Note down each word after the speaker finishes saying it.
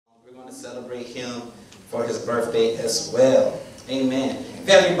and celebrate him for his birthday as well. Amen. If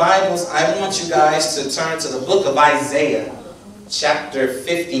you have your Bibles, I want you guys to turn to the book of Isaiah, chapter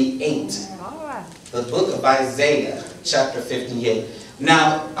 58. The book of Isaiah, chapter 58.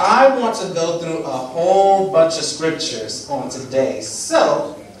 Now, I want to go through a whole bunch of scriptures on today.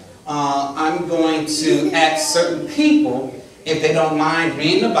 So, I'm going to ask certain people if they don't mind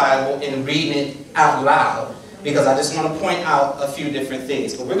reading the Bible and reading it out loud, because I just want to point out a few different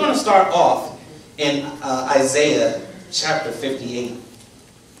things. But we're going to start off in Isaiah chapter 58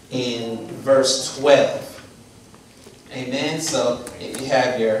 in verse 12. Amen. So if you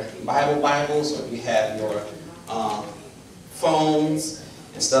have your Bibles, or if you have your phones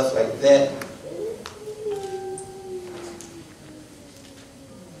and stuff like that,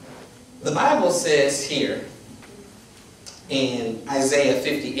 the Bible says here in Isaiah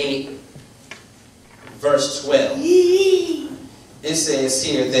 58 verse 12, it says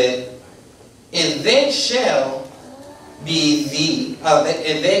here that, and they shall be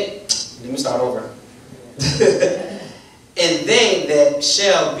let me start over. And they that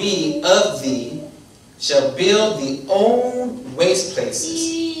shall be of thee shall build the old waste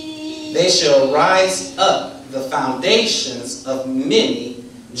places. They shall rise up the foundations of many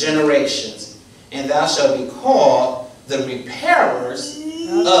generations, and thou shalt be called the repairers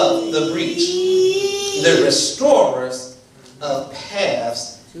of the breach, the restorers of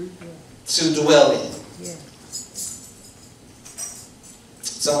paths to dwell in.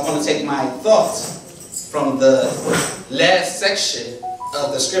 So I want to take my thoughts from the last section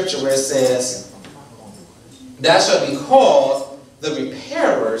of the scripture where it says, thou shalt be called the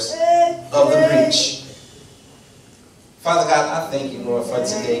repairers of the breach. Father God, I thank you, Lord, for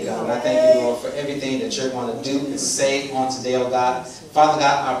today, God. And I thank you, Lord, for everything that you're going to do and say on today, oh God. Father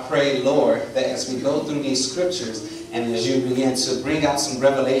God, I pray, Lord, that as we go through these scriptures and as you begin to bring out some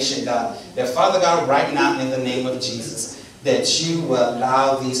revelation, God, that Father God, right now in the name of Jesus, that you will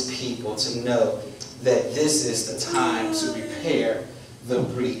allow these people to know that this is the time to repair the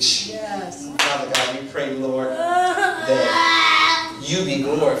breach. Yes. Father God, we pray, Lord, that you be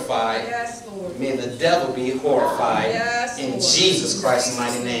glorified. Yes, Lord. May the devil be horrified. Yes, in Lord. Jesus Christ's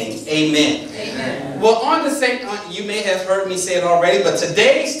mighty name. Amen. Amen. Well, on the same, you may have heard me say it already, but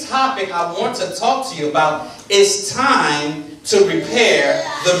today's topic I want to talk to you about is time to repair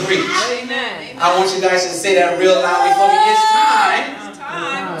the breach. Amen. I want you guys to say that real loudly for me. It's time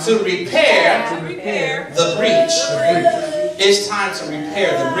to repair the breach. It's time to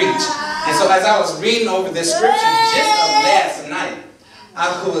repair the breach. And so as I was reading over this scripture just last night, I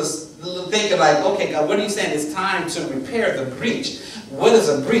was thinking like, okay, God, what are you saying? It's time to repair the breach. What is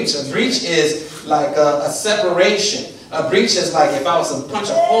a breach? A breach is like a separation. A breach is like if I was to punch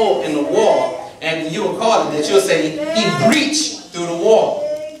a hole in the wall, and you will call it that, you'll say, he breached through the wall.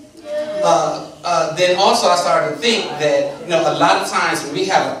 Then also I started to think that, a lot of times when we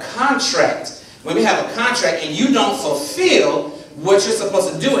have a contract, and you don't fulfill what you're supposed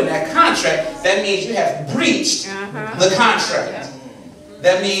to do in that contract, that means you have breached the contract.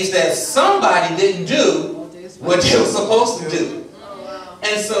 That means that somebody didn't do what they were supposed to do.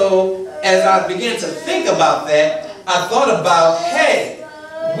 And so as I began to think about that, I thought about, hey,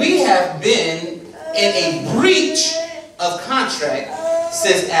 we have been in a breach of contract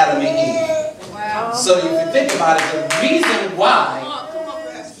since Adam and Eve. Wow. So if you think about it, the reason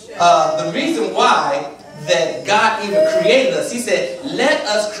why that God even created us, he said, let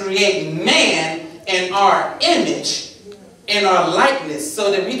us create man in our image, in our likeness, so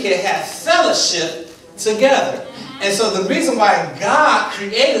that we can have fellowship together. And so the reason why God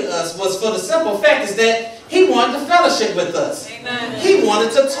created us was for the simple fact is that he wanted to fellowship with us. Amen. He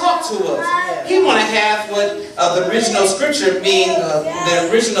wanted to talk to us. He wanted to have what the original scripture means, the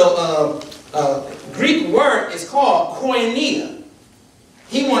original Greek word is called koinonia.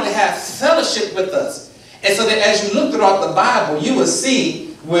 He wanted to have fellowship with us. And so that as you look throughout the Bible, you will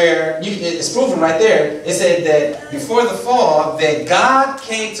see where, it's proven right there, it said that before the fall, that God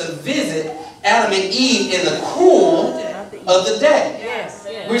came to visit Adam and Eve in the cool of the day. Yes,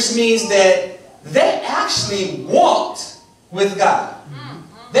 yes. Which means that they actually walked with God.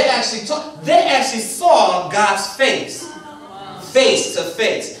 They actually saw God's face, face to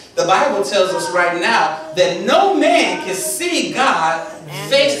face. The Bible tells us right now that no man can see God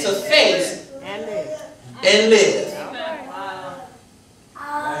face to face and live.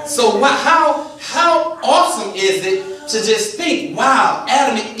 So how awesome is it to just think, wow,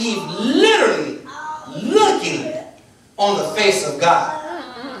 Adam and Eve literally looking on the face of God.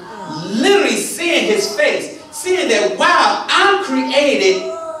 Literally seeing his face, seeing that, wow, I'm created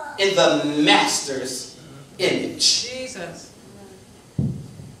in the Master's image. Jesus.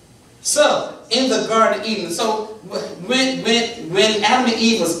 So, in the Garden of Eden, so when Adam and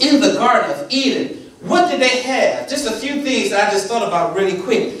Eve was in the Garden of Eden, what did they have? Just a few things that I just thought about really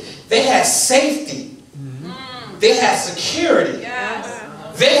quick. They had safety. They had security.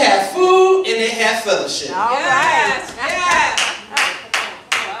 Yes. They had food and they had fellowship. All right. Yes.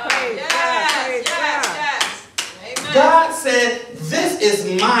 God said, this is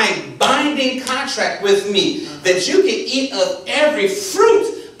my binding contract with me, that you can eat of every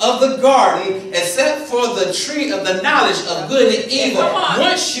fruit of the garden except for the tree of the knowledge of good and evil.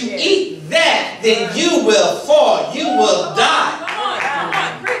 Once you eat that, then you will fall. You will die. Come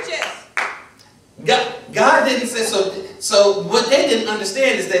on, preach it. God didn't say so. So what they didn't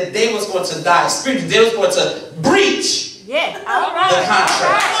understand is that they was going to die spiritually. They was going to breach the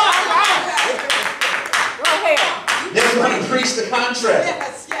contract. They were going to breach the contract.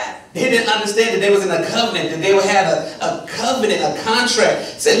 Yes. They didn't understand that they was in a covenant, that they would have a covenant, a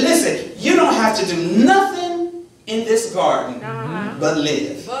contract. Said, listen, you don't have to do nothing in this garden but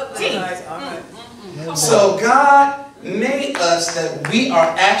live. So God made us that we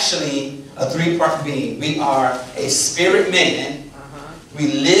are actually a three-part being. We are a spirit man, we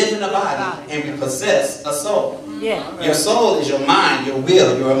live in a body, and we possess a soul. Your soul is your mind, your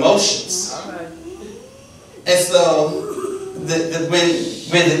will, your emotions. And so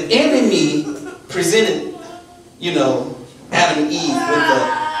when the enemy presented, Adam and Eve with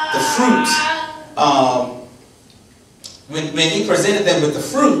the fruits, when he presented them with the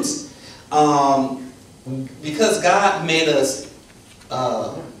fruits, because God made us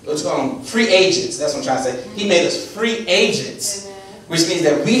let's call them free agents. That's what I'm trying to say. He made us free agents, which means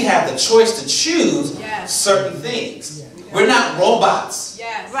that we have the choice to choose certain things. We're not robots.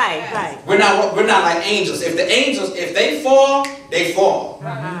 Right. We're not like angels. If the angels, if they fall, they fall.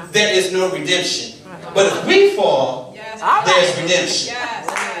 There is no redemption. But if we fall, there's redemption.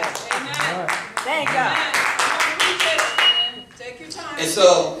 Amen. Thank God. Take your time. And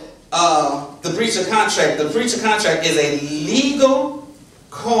so the breach of contract is a legal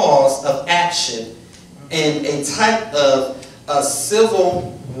cause of action and a type of a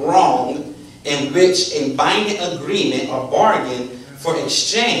civil wrong in which a binding agreement or bargain for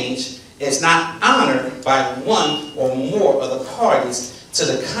exchange is not honored by one or more of the parties to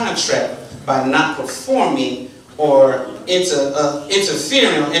the contract by not performing or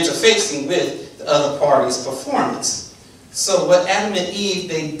interfering or interfacing with the other party's performance. So what Adam and Eve,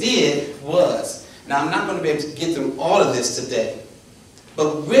 they did was, now I'm not going to be able to get through all of this today,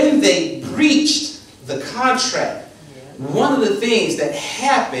 but when they breached the contract, one of the things that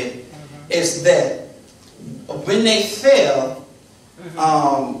happened is that when they fell,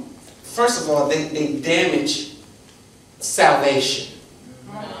 first of all, they damaged salvation.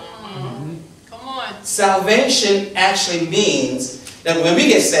 Come on. Salvation actually means that when we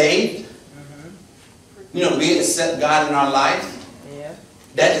get saved, we accept God in our life.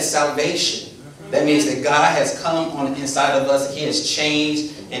 That is salvation. That means that God has come on the inside of us. He has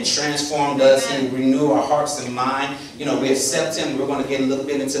changed and transformed us and renewed our hearts and mind. We accept Him. We're going to get a little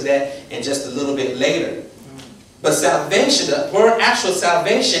bit into that in just a little bit later. But salvation, the word actual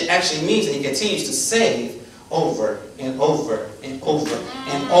salvation actually means that He continues to save over and over and over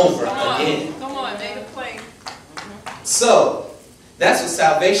and over again. Come on, make it plain. So, that's what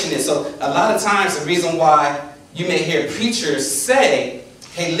salvation is. So, a lot of times the reason why you may hear preachers say,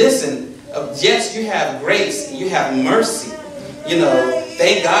 hey, listen, yes, you have grace and you have mercy.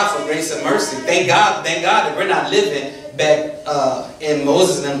 Thank God for grace and mercy. Thank God that we're not living back in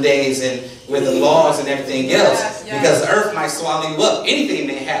Moses' and them days and with the laws and everything else, because the earth might swallow you up. Anything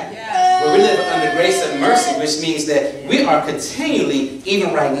may happen. But we live under grace and mercy, which means that we are continually,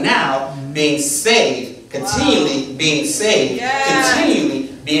 even right now, being saved. Continually being saved.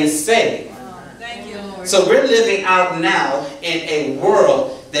 Continually being saved. Thank you, Lord. So we're living out now in a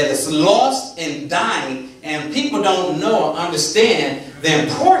world that is lost and dying, and people don't know or understand the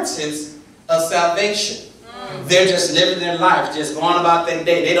importance of salvation. They're just living their life, just going about their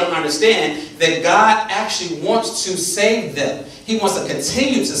day. They don't understand that God actually wants to save them. He wants to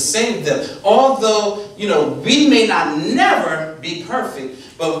continue to save them. Although, we may not never be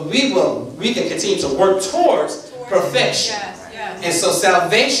perfect, but we can continue to work towards perfection. And so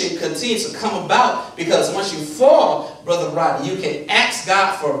salvation continues to come about because once you fall, Brother Rodney, you can ask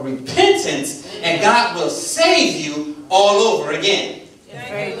God for repentance and God will save you all over again.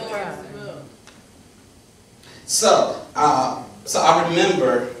 Thank you, Lord. So I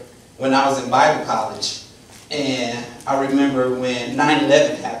remember when I was in Bible college, and I remember when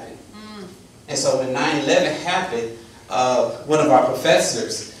 9/11 happened. And so when 9/11 happened, one of our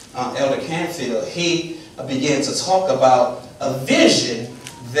professors, Elder Canfield, he began to talk about a vision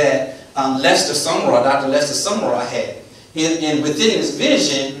that Dr. Lester Summerall had. And within his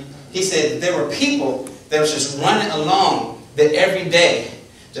vision, he said there were people that was just running along that every day,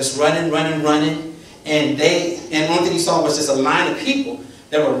 just running. And the only thing you saw was just a line of people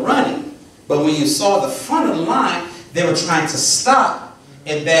that were running. But when you saw the front of the line, they were trying to stop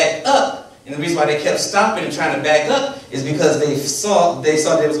and back up. And the reason why they kept stopping and trying to back up is because they saw they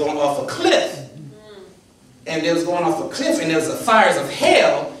was going off a cliff. And they was going off a cliff, and there was fires of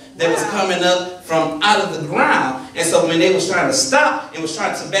hell that was coming up from out of the ground. And so when they was trying to stop and was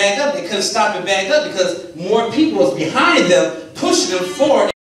trying to back up, they couldn't stop and back up because more people was behind them, pushing them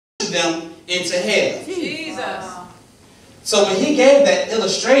forward and pushing them into hell. Jesus. So when he gave that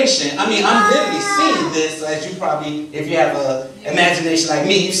illustration, I mean, I'm literally seeing this, as you probably, if you have an imagination like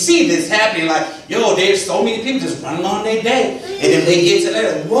me, you see this happening like, yo, there's so many people just running on their day. And then they get to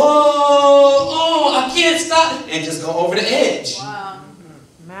that, whoa, oh, I can't stop, and just go over the edge. Wow.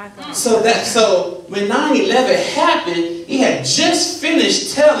 So when 9/11 happened, he had just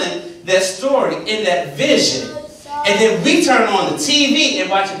finished telling that story in that vision. And then we turn on the TV and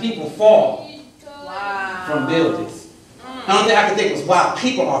watching people fall from buildings. The only thing I could think was, wow,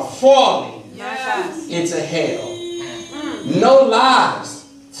 people are falling into hell. No lives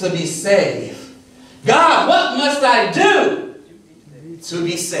to be saved. God, what must I do to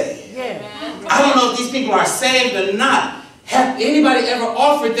be saved? I don't know if these people are saved or not. Have anybody ever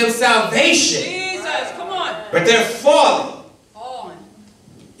offered them salvation? Jesus, come on. But they're falling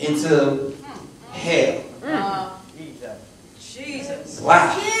into hell. Jesus.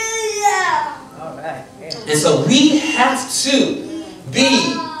 Wow. And so we have to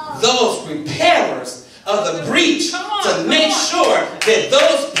be those repairers of the breach to make sure that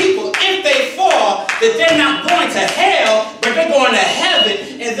those people, if they fall, that they're not going to hell, but they're going to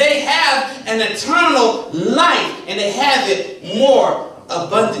heaven, and they have an eternal life, and they have it more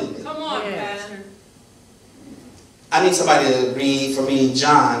abundantly. Come on, Pastor. I need somebody to read for me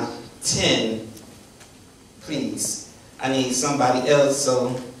John 10, please. I need somebody else,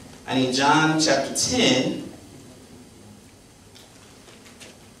 so I need John chapter 10.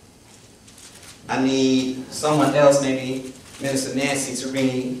 I need someone else, maybe Minister Nancy, to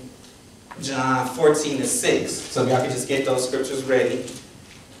read John 14:6. So y'all can just get those scriptures ready.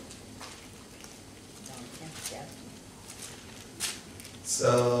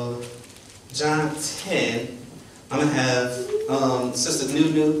 So John 10, I'm going to have Sister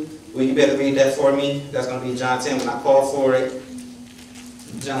Nunu. Will you better read that for me? That's going to be John 10 when I call for it.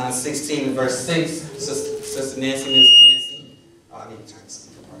 John 16 and verse 6. Sister Nancy, Miss Nancy. Oh, I need to turn this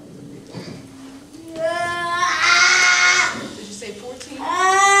apart. Did you say 14?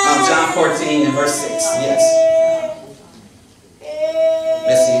 John 14 and verse 6. Yes.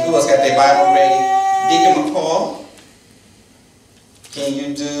 Let's see. Who else got their Bible ready? Deacon McCall. Can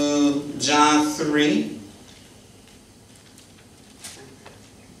you do John 3?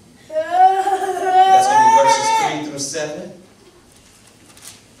 That's going to be verses 3 through 7.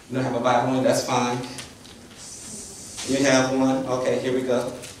 You don't have a Bible, that's fine. You have one? Okay, here we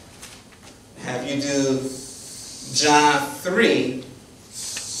go. Have you do John 3,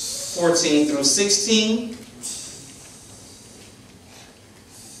 14 through 16.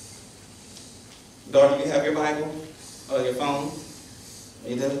 Daughter, you have your Bible? Or your phone?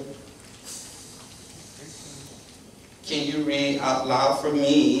 You do? Can you read out loud for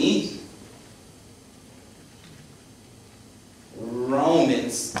me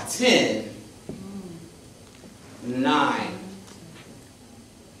Romans 10, 9.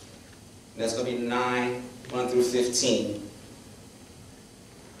 That's going to be 9, 1 through 15.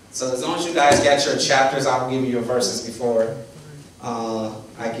 So as long as you guys got your chapters, I'll give you your verses before I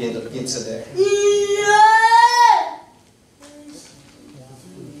get to there.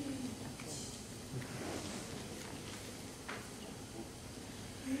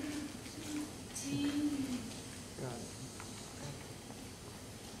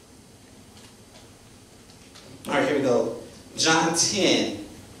 All right, here we go. John 10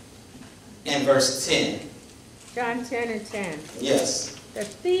 and verse 10. John 10 and 10. Yes. The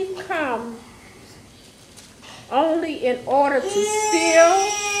thief comes only in order to steal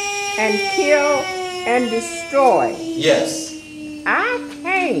and kill and destroy. Yes. I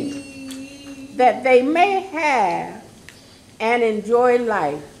came that they may have and enjoy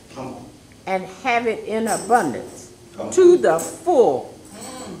life Come on. and have it in abundance Come on. to the full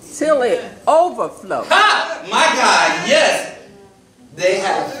till it overflows. Ha! My God, yes. They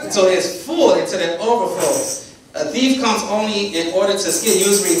have, so it's full until it overflows. A thief comes only in order to steal. You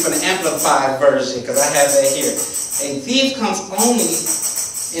was reading from the Amplified version, because I have that here. A thief comes only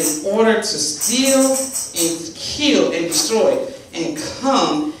in order to steal and kill and destroy. and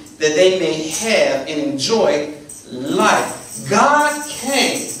come that they may have and enjoy life. God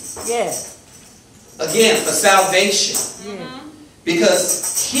came, again, for salvation.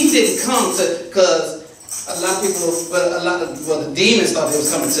 Because he didn't come to, because a lot of people, well, the demons thought they was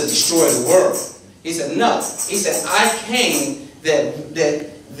coming to destroy the world. He said, no. He said, I came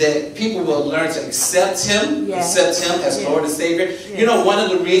that people will learn to accept him, as Lord and Savior. You know, one of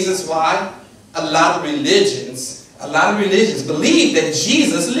the reasons why a lot of religions believe that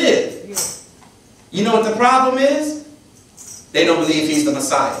Jesus lived. You know what the problem is? They don't believe he's the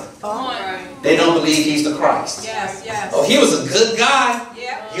Messiah. They don't believe he's the Christ. Oh, he was a good guy.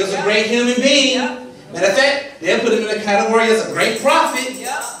 He was a great human being. Matter of fact, they'll put him in the category as a great prophet.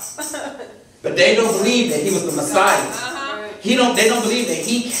 But they don't believe that he was the Messiah. They don't believe that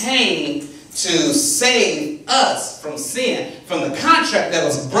he came to save us from sin, from the contract that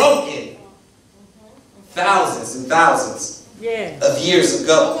was broken thousands and thousands of years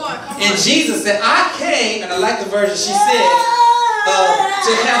ago. And Jesus said, I came, and I like the version she said,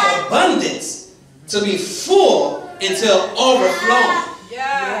 to have abundance, to be full until overflowing.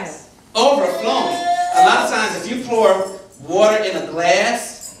 Overflowing. A lot of times if you pour water in a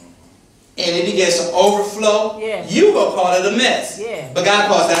glass and it begins to overflow, you will call it a mess. But God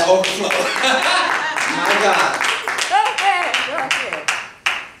calls that overflow. My God.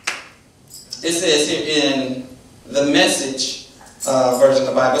 It says here in the Message version of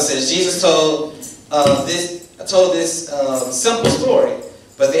the Bible, it says Jesus told this simple story,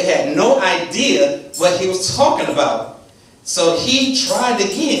 but they had no idea what he was talking about. So he tried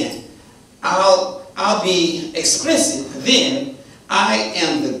again. I'll be explicit then. I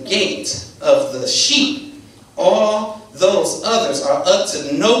am the gate of the sheep. All those others are up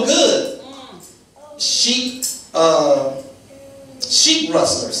to no good. Sheep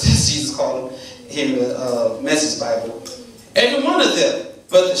rustlers, as Jesus called them in the Message Bible. Every one of them.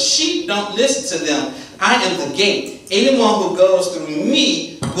 But the sheep don't listen to them. I am the gate. Anyone who goes through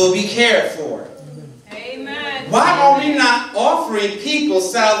me will be cared for. Why are we not offering people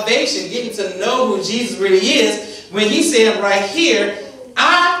salvation, getting to know who Jesus really is, when he said right here,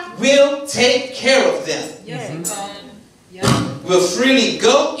 I will take care of them. Will freely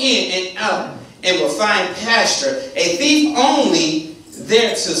go in and out and will find pasture. A thief only there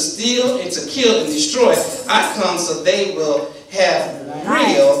to steal and to kill and destroy. I come so they will have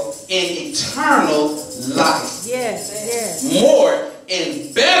real and eternal life. More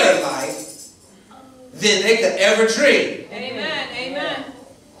and better life than they could ever dream. Amen.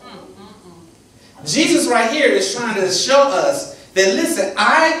 Jesus right here is trying to show us that, listen,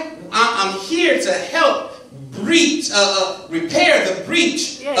 I'm here to help repair the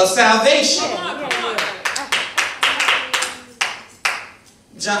breach of salvation.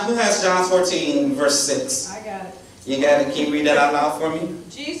 John, who has John 14, verse 6? I got it. You got it? Can you read that out loud for me?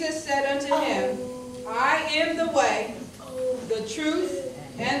 Jesus said unto him, I am the way, the truth,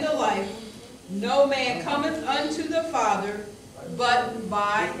 and the life. No man cometh unto the Father but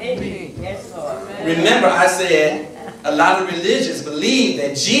by me. Yes, Lord. Remember, I said a lot of religions believe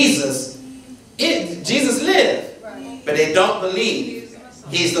that Jesus lived, but they don't believe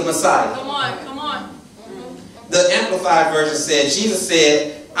he's the Messiah. Come on. The Amplified version said, Jesus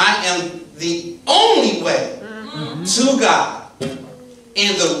said, I am the only way to God,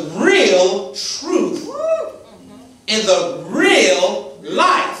 and the real truth, and the real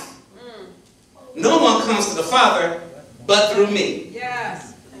life. No one comes to the Father but through me.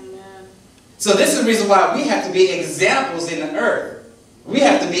 Yes. So this is the reason why we have to be examples in the earth. We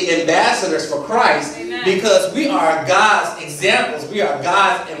have to be ambassadors for Christ. Because we are God's examples. We are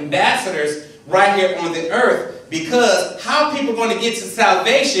God's ambassadors right here on the earth. Because how are people going to get to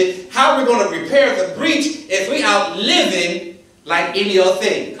salvation? How are we going to repair the breach if we out living like any other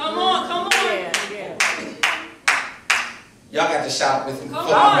thing? Come on. Y'all got to shout with me for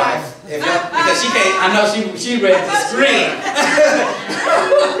my wife. Because she can't, I know she ready to scream.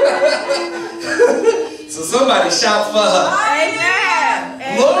 So somebody shout for her.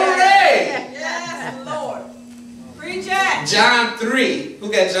 Amen. Glory. Yes, Lord. Preach it. John 3. Who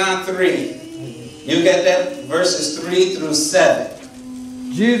got John 3? You got that? Verses 3 through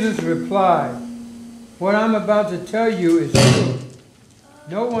 7. Jesus replied, what I'm about to tell you is true.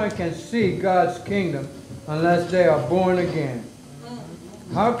 No one can see God's kingdom unless they are born again.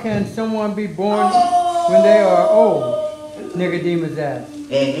 How can someone be born when they are old? Nicodemus asked.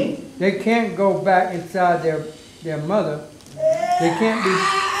 They can't go back inside their mother. They can't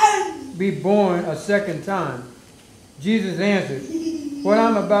be born a second time. Jesus answered, what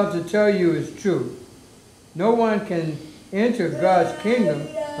I'm about to tell you is true. No one can enter God's kingdom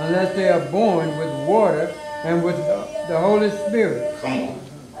unless they are born with water and with the Holy Spirit. Come on.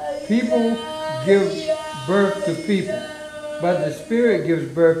 People give birth to people, but the Spirit gives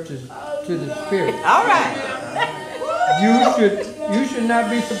birth to the Spirit. All right. You should not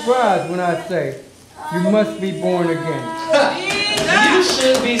be surprised when I say you must be born again. You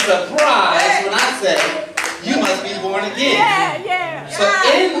should be surprised when I say you must be born again. Yeah. So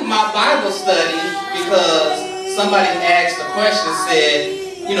in my Bible study, because somebody asked a question, said,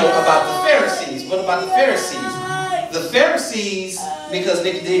 about the Pharisees. What about the Pharisees? The Pharisees, because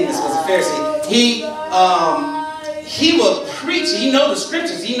Nicodemus was a Pharisee, he would preach, he know the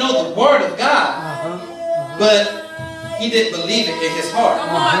scriptures, he know the word of God, but he didn't believe it in his heart.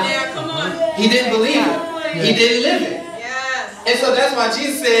 Come on there, come on. He didn't believe it. He didn't live it. Yes. And so that's why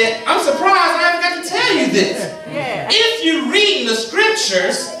Jesus said, I'm surprised I haven't got to tell you this. Yeah. If you read the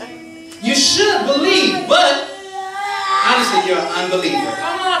scriptures, you should believe, but honestly, you're an unbeliever.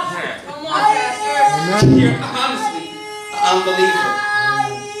 Come on, Pastor. You're honestly an unbeliever.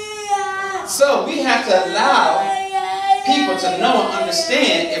 So we have to allow people to know and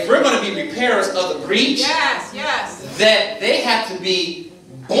understand, if we're going to be repairers of the breach, Yes. that they have to be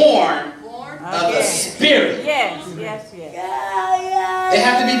born of the Spirit. Yes. They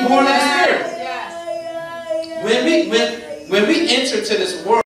have to be born of the Spirit. Yes. When we enter to this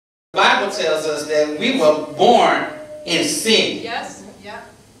world, the Bible tells us that we were born in sin. Yes. Yeah.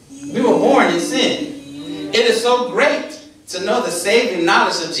 We were born in sin. It is so great to know the saving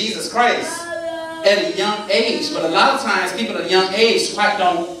knowledge of Jesus Christ at a young age, but a lot of times people at a young age quite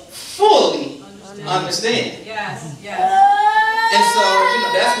don't fully understand. Yes. And so,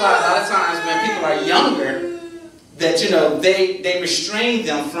 that's why a lot of times when people are younger, that, they restrain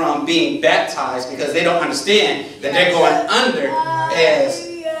them from being baptized because they don't understand that they're going under as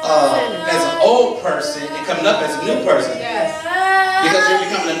an old person and coming up as a new person. Yes. Because you're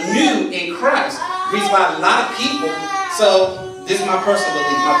becoming new in Christ. Reason why a lot of people, so this is my personal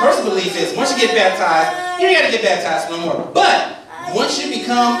belief. My personal belief is once you get baptized, you ain't got to get baptized no more. But once you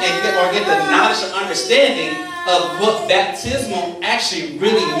become get the knowledge or understanding of what baptismal actually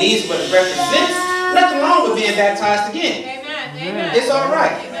really means, what it represents, nothing wrong with being baptized again. Amen. It's all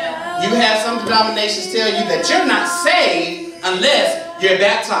right. Amen. You have some denominations tell you that you're not saved unless you're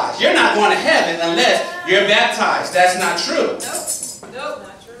baptized. You're not going to heaven unless you're baptized. That's not true. Nope.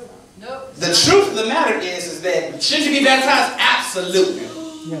 Not true. Nope. The truth of the matter is that should you be baptized? Absolutely.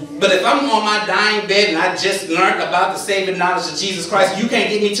 But if I'm on my dying bed and I just learned about the saving knowledge of Jesus Christ, you can't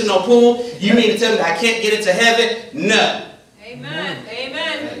get me to no pool? You mean to tell me that I can't get into heaven? No.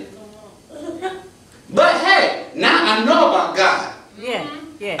 Amen. But hey, now I know about God. Yeah.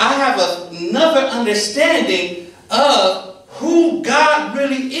 I have another understanding of who God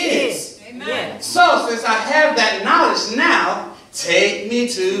really is. Amen. So since I have that knowledge now, take me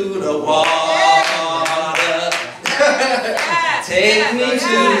to the water. Take me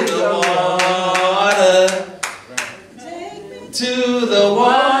to the water. To the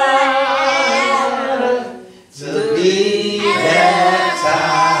water. To be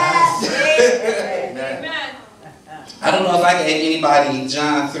baptized. Amen. I don't know if I gave anybody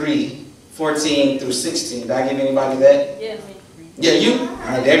John 3:14-16. Did I give anybody that? Yes. Yeah, you? All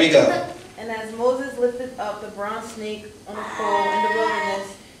right, there we go. And as Moses lifted up the bronze snake on the pole in the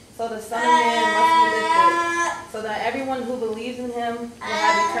wilderness, so the Son of Man must be lifted, so that everyone who believes in him will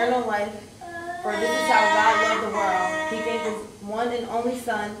have eternal life. For this is how God loved the world. He gave his one and only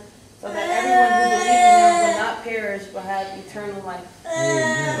Son, so that everyone who believes in him will not perish but have eternal life.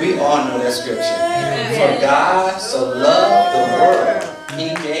 We all know that scripture. For God so loved the world, he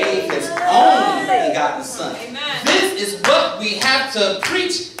gave his only begotten Son. This is what we have to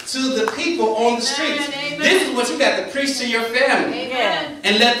preach to the people on the streets. This is what you got to preach to your family. Amen.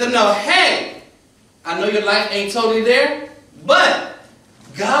 And let them know, hey, I know your life ain't totally there, but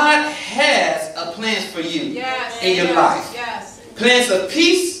God has a plan for you in your life. Yes. Plans of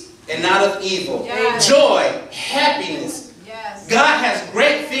peace and not of evil. Yes. Joy, happiness. Yes. God has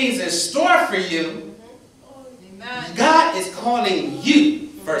great things in store for you. Amen. God is calling you,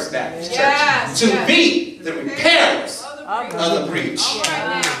 First Baptist Church, to be the repairers of the breach. All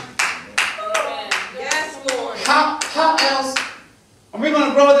right now. Yes, Lord. How else are we going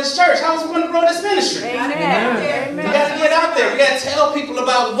to grow this church? How else are we going to grow this ministry? Amen. We got to get out there. We got to tell people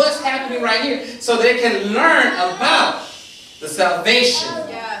about what's happening right here so they can learn about the salvation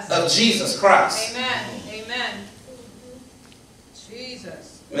of Jesus Christ. Amen.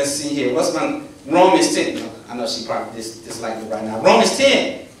 Jesus. Let's see here. What's my Romans 10? No, I know she probably disliked it right now. Romans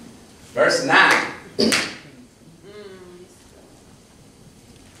 10, verse 9.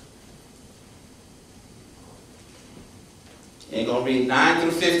 Ain't going to read 9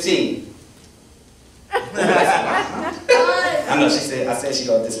 through 15. I know she said, I said she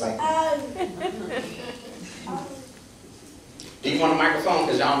gonna dislike me. Do you want a microphone?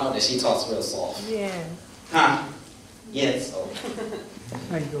 Because y'all know that she talks real soft. Yeah. Huh? Yes. Oh.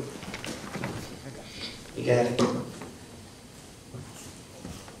 There you go. You got it?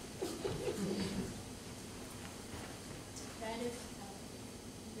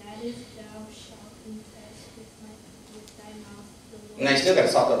 That is thou shalt confess with thy mouth the Lord. Now you still got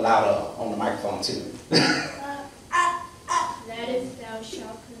to talk a little louder on the microphone too. That is thou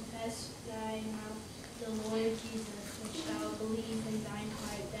shalt confess with thy mouth the Lord Jesus, and shalt believe in thine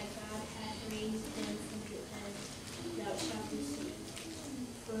heart that God hath raised him from the dead, thou shalt be saved.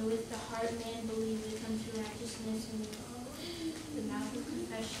 For with the heart man believeth unto righteousness, and with the mouth of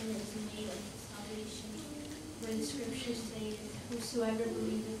confession is made unto salvation. For the scripture saith, whosoever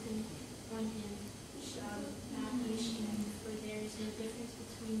believeth on him shall not be ashamed, for there is no difference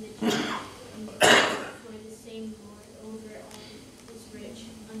between the Jew and the Greek, for the same Lord over all is rich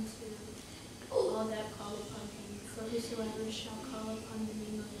unto all that call upon him. For whosoever shall call upon the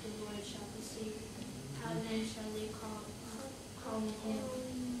name of the Lord shall be saved. How then shall they call on him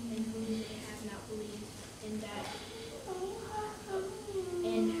in whom they have not believed?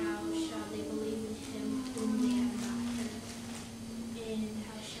 And how shall they believe in him whom they have not heard? And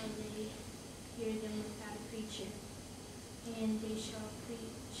how shall they hear them without a preacher? And they shall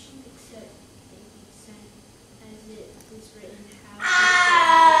preach except they be sent, as it is written, how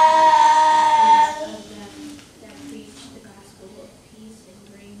of them that preach the gospel of peace and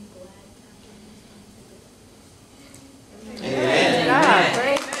bring glad tidings unto the Amen.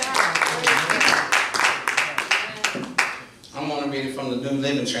 Praise God. I'm going to read it from the New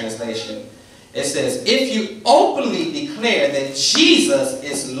Living Translation. It says, if you openly declare that Jesus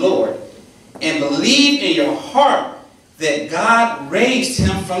is Lord and believe in your heart that God raised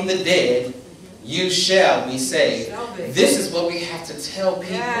him from the dead, you shall be saved. This is what we have to tell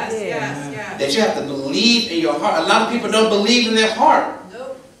people. Yes, yes, yes. That you have to believe in your heart. A lot of people don't believe in their heart.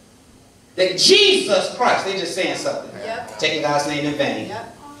 Nope. That Jesus Christ, they just saying something. Yep. Taking God's name in vain.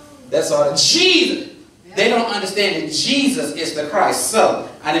 Yep. That's all. Jesus. They don't understand that Jesus is the Christ. So,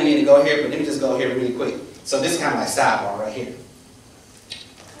 I didn't mean to go here, but let me just go here really quick. So this is kind of like sidebar right here.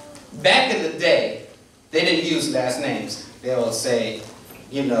 Back in the day, they didn't use last names. They would say,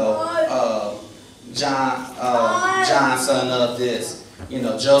 you know, John, son of this. You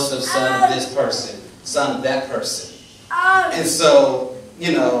know, Joseph, son of this person. Son of that person. And so,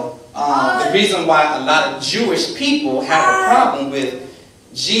 you know, the reason why a lot of Jewish people have a problem with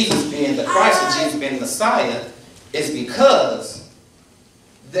Jesus being the Christ and Jesus being the Messiah is because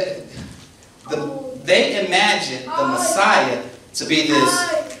they imagine the Messiah to be this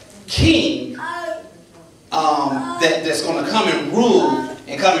king that's going to come and rule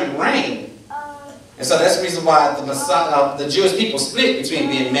and come and reign. And so that's the reason why the Jewish people split between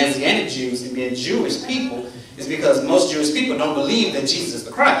being Messianic Jews and being Jewish people, is because most Jewish people don't believe that Jesus is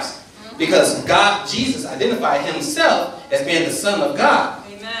the Christ. Because Jesus identified himself as being the Son of God.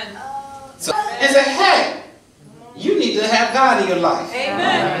 Amen. So, and say, hey, you need to have God in your life.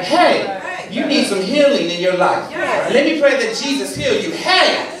 Amen. Hey, you need some healing in your life. Yes. Let me pray that Jesus heal you.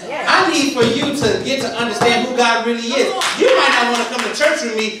 Hey, I need for you to get to understand who God really is. You might not want to come to church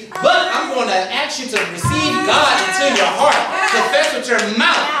with me, but I'm going to ask you to receive God into your heart. Confess with your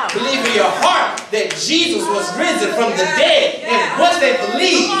mouth. Believe in your heart that Jesus was risen from the dead. And once they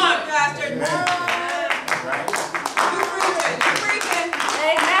believe, Come on, Pastor.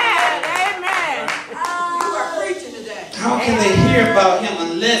 how can they hear about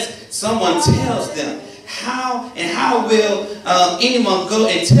him unless someone tells them? How will anyone go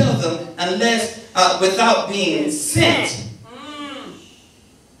and tell them unless without being sent?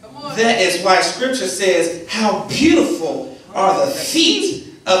 That is why Scripture says, how beautiful are the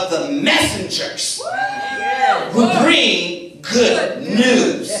feet of the messengers who bring good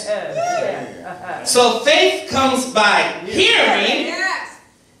news. So faith comes by hearing.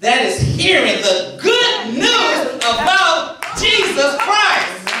 That is hearing the good news about Jesus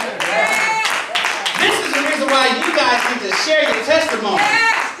Christ. This is the reason why you guys need to share your testimony.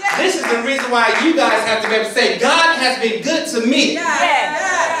 This is the reason why you guys have to be able to say, God has been good to me.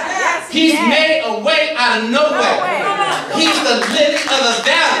 He's made a way out of no way. He's the lily of the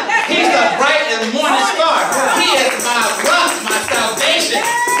valley. He's the bright and morning star. He is my rock, my salvation.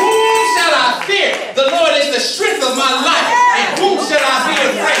 Whom shall I fear? The Lord is the strength of my life. And whom shall I be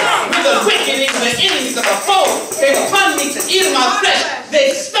afraid? When the wicked and the enemies of the foe came upon me to eat of my flesh,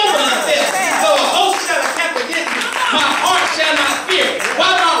 they stumbled and fell. Though a host shall encamp against me, my heart shall not fear.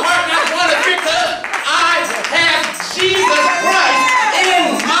 Why my heart not want to fear? Because I have Jesus Christ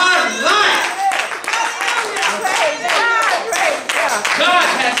in my life.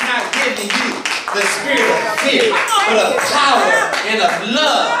 not giving you the spirit of fear, but of power and of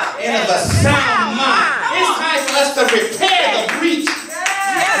love and of a sound mind. It's time for us to repair the breach.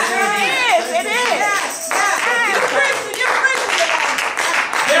 It is.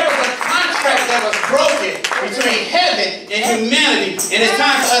 There was a contract that was broken between heaven and humanity, and it's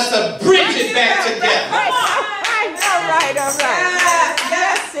time for us to bridge it back together. All right.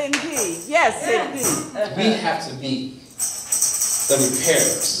 Yes, indeed. We have to be the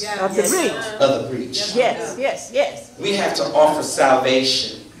repairers Of the breach. of the breach. Yes. We have to offer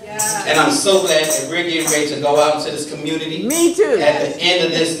salvation. And I'm so glad that we're getting ready to go out into this community. Me too. At the end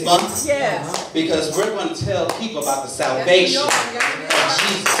of this month. Yes. Because we're going to tell people about the salvation of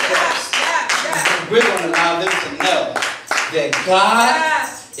Jesus Christ. We're going to allow them to know that God,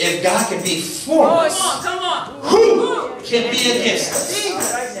 if God can be for us, who can be against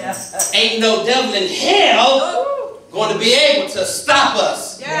us? Ain't no devil in hell going to be able to stop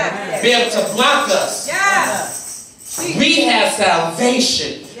us, be able to block us. We have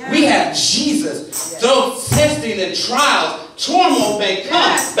salvation. We have Jesus. Though testing and trials, turmoil may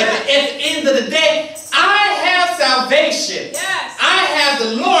come, but at the end of the day, I have salvation. I have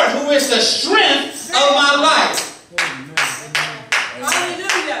the Lord who is the strength of my life.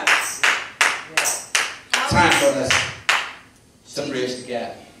 Hallelujah. Time for us to bridge the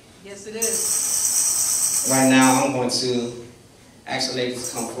gap. Yes, it is. Right now, I'm going to ask the ladies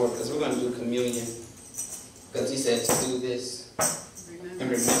to come forward because we're going to do communion. Because he said to do this in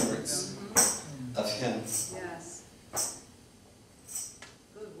remembrance of him. Yes.